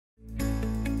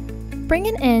bring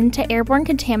an end to airborne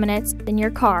contaminants in your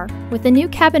car with a new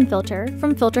cabin filter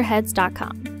from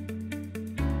Filterheads.com.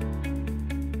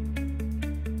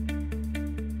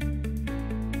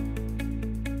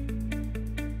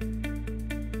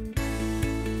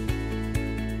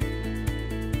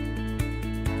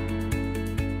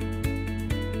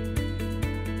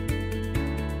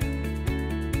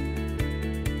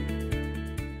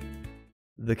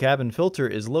 The cabin filter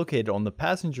is located on the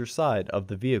passenger side of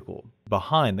the vehicle,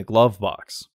 behind the glove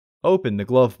box. Open the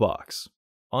glove box.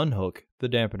 Unhook the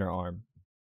dampener arm.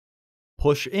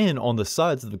 Push in on the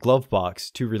sides of the glove box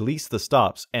to release the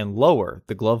stops and lower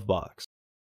the glove box.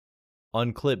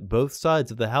 Unclip both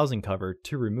sides of the housing cover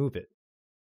to remove it.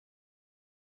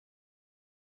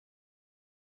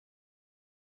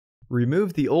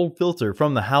 Remove the old filter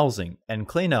from the housing and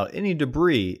clean out any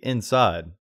debris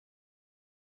inside.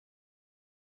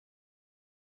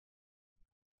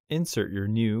 Insert your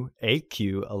new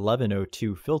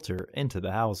AQ1102 filter into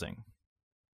the housing,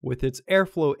 with its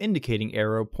airflow indicating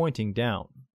arrow pointing down.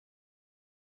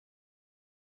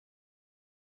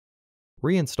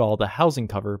 Reinstall the housing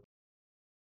cover.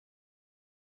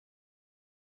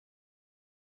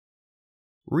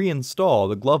 Reinstall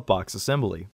the glove box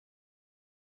assembly.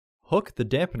 Hook the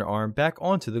dampener arm back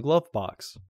onto the glove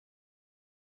box.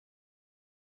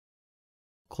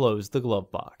 Close the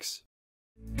glove box.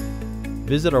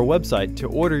 Visit our website to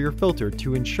order your filter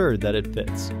to ensure that it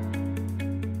fits.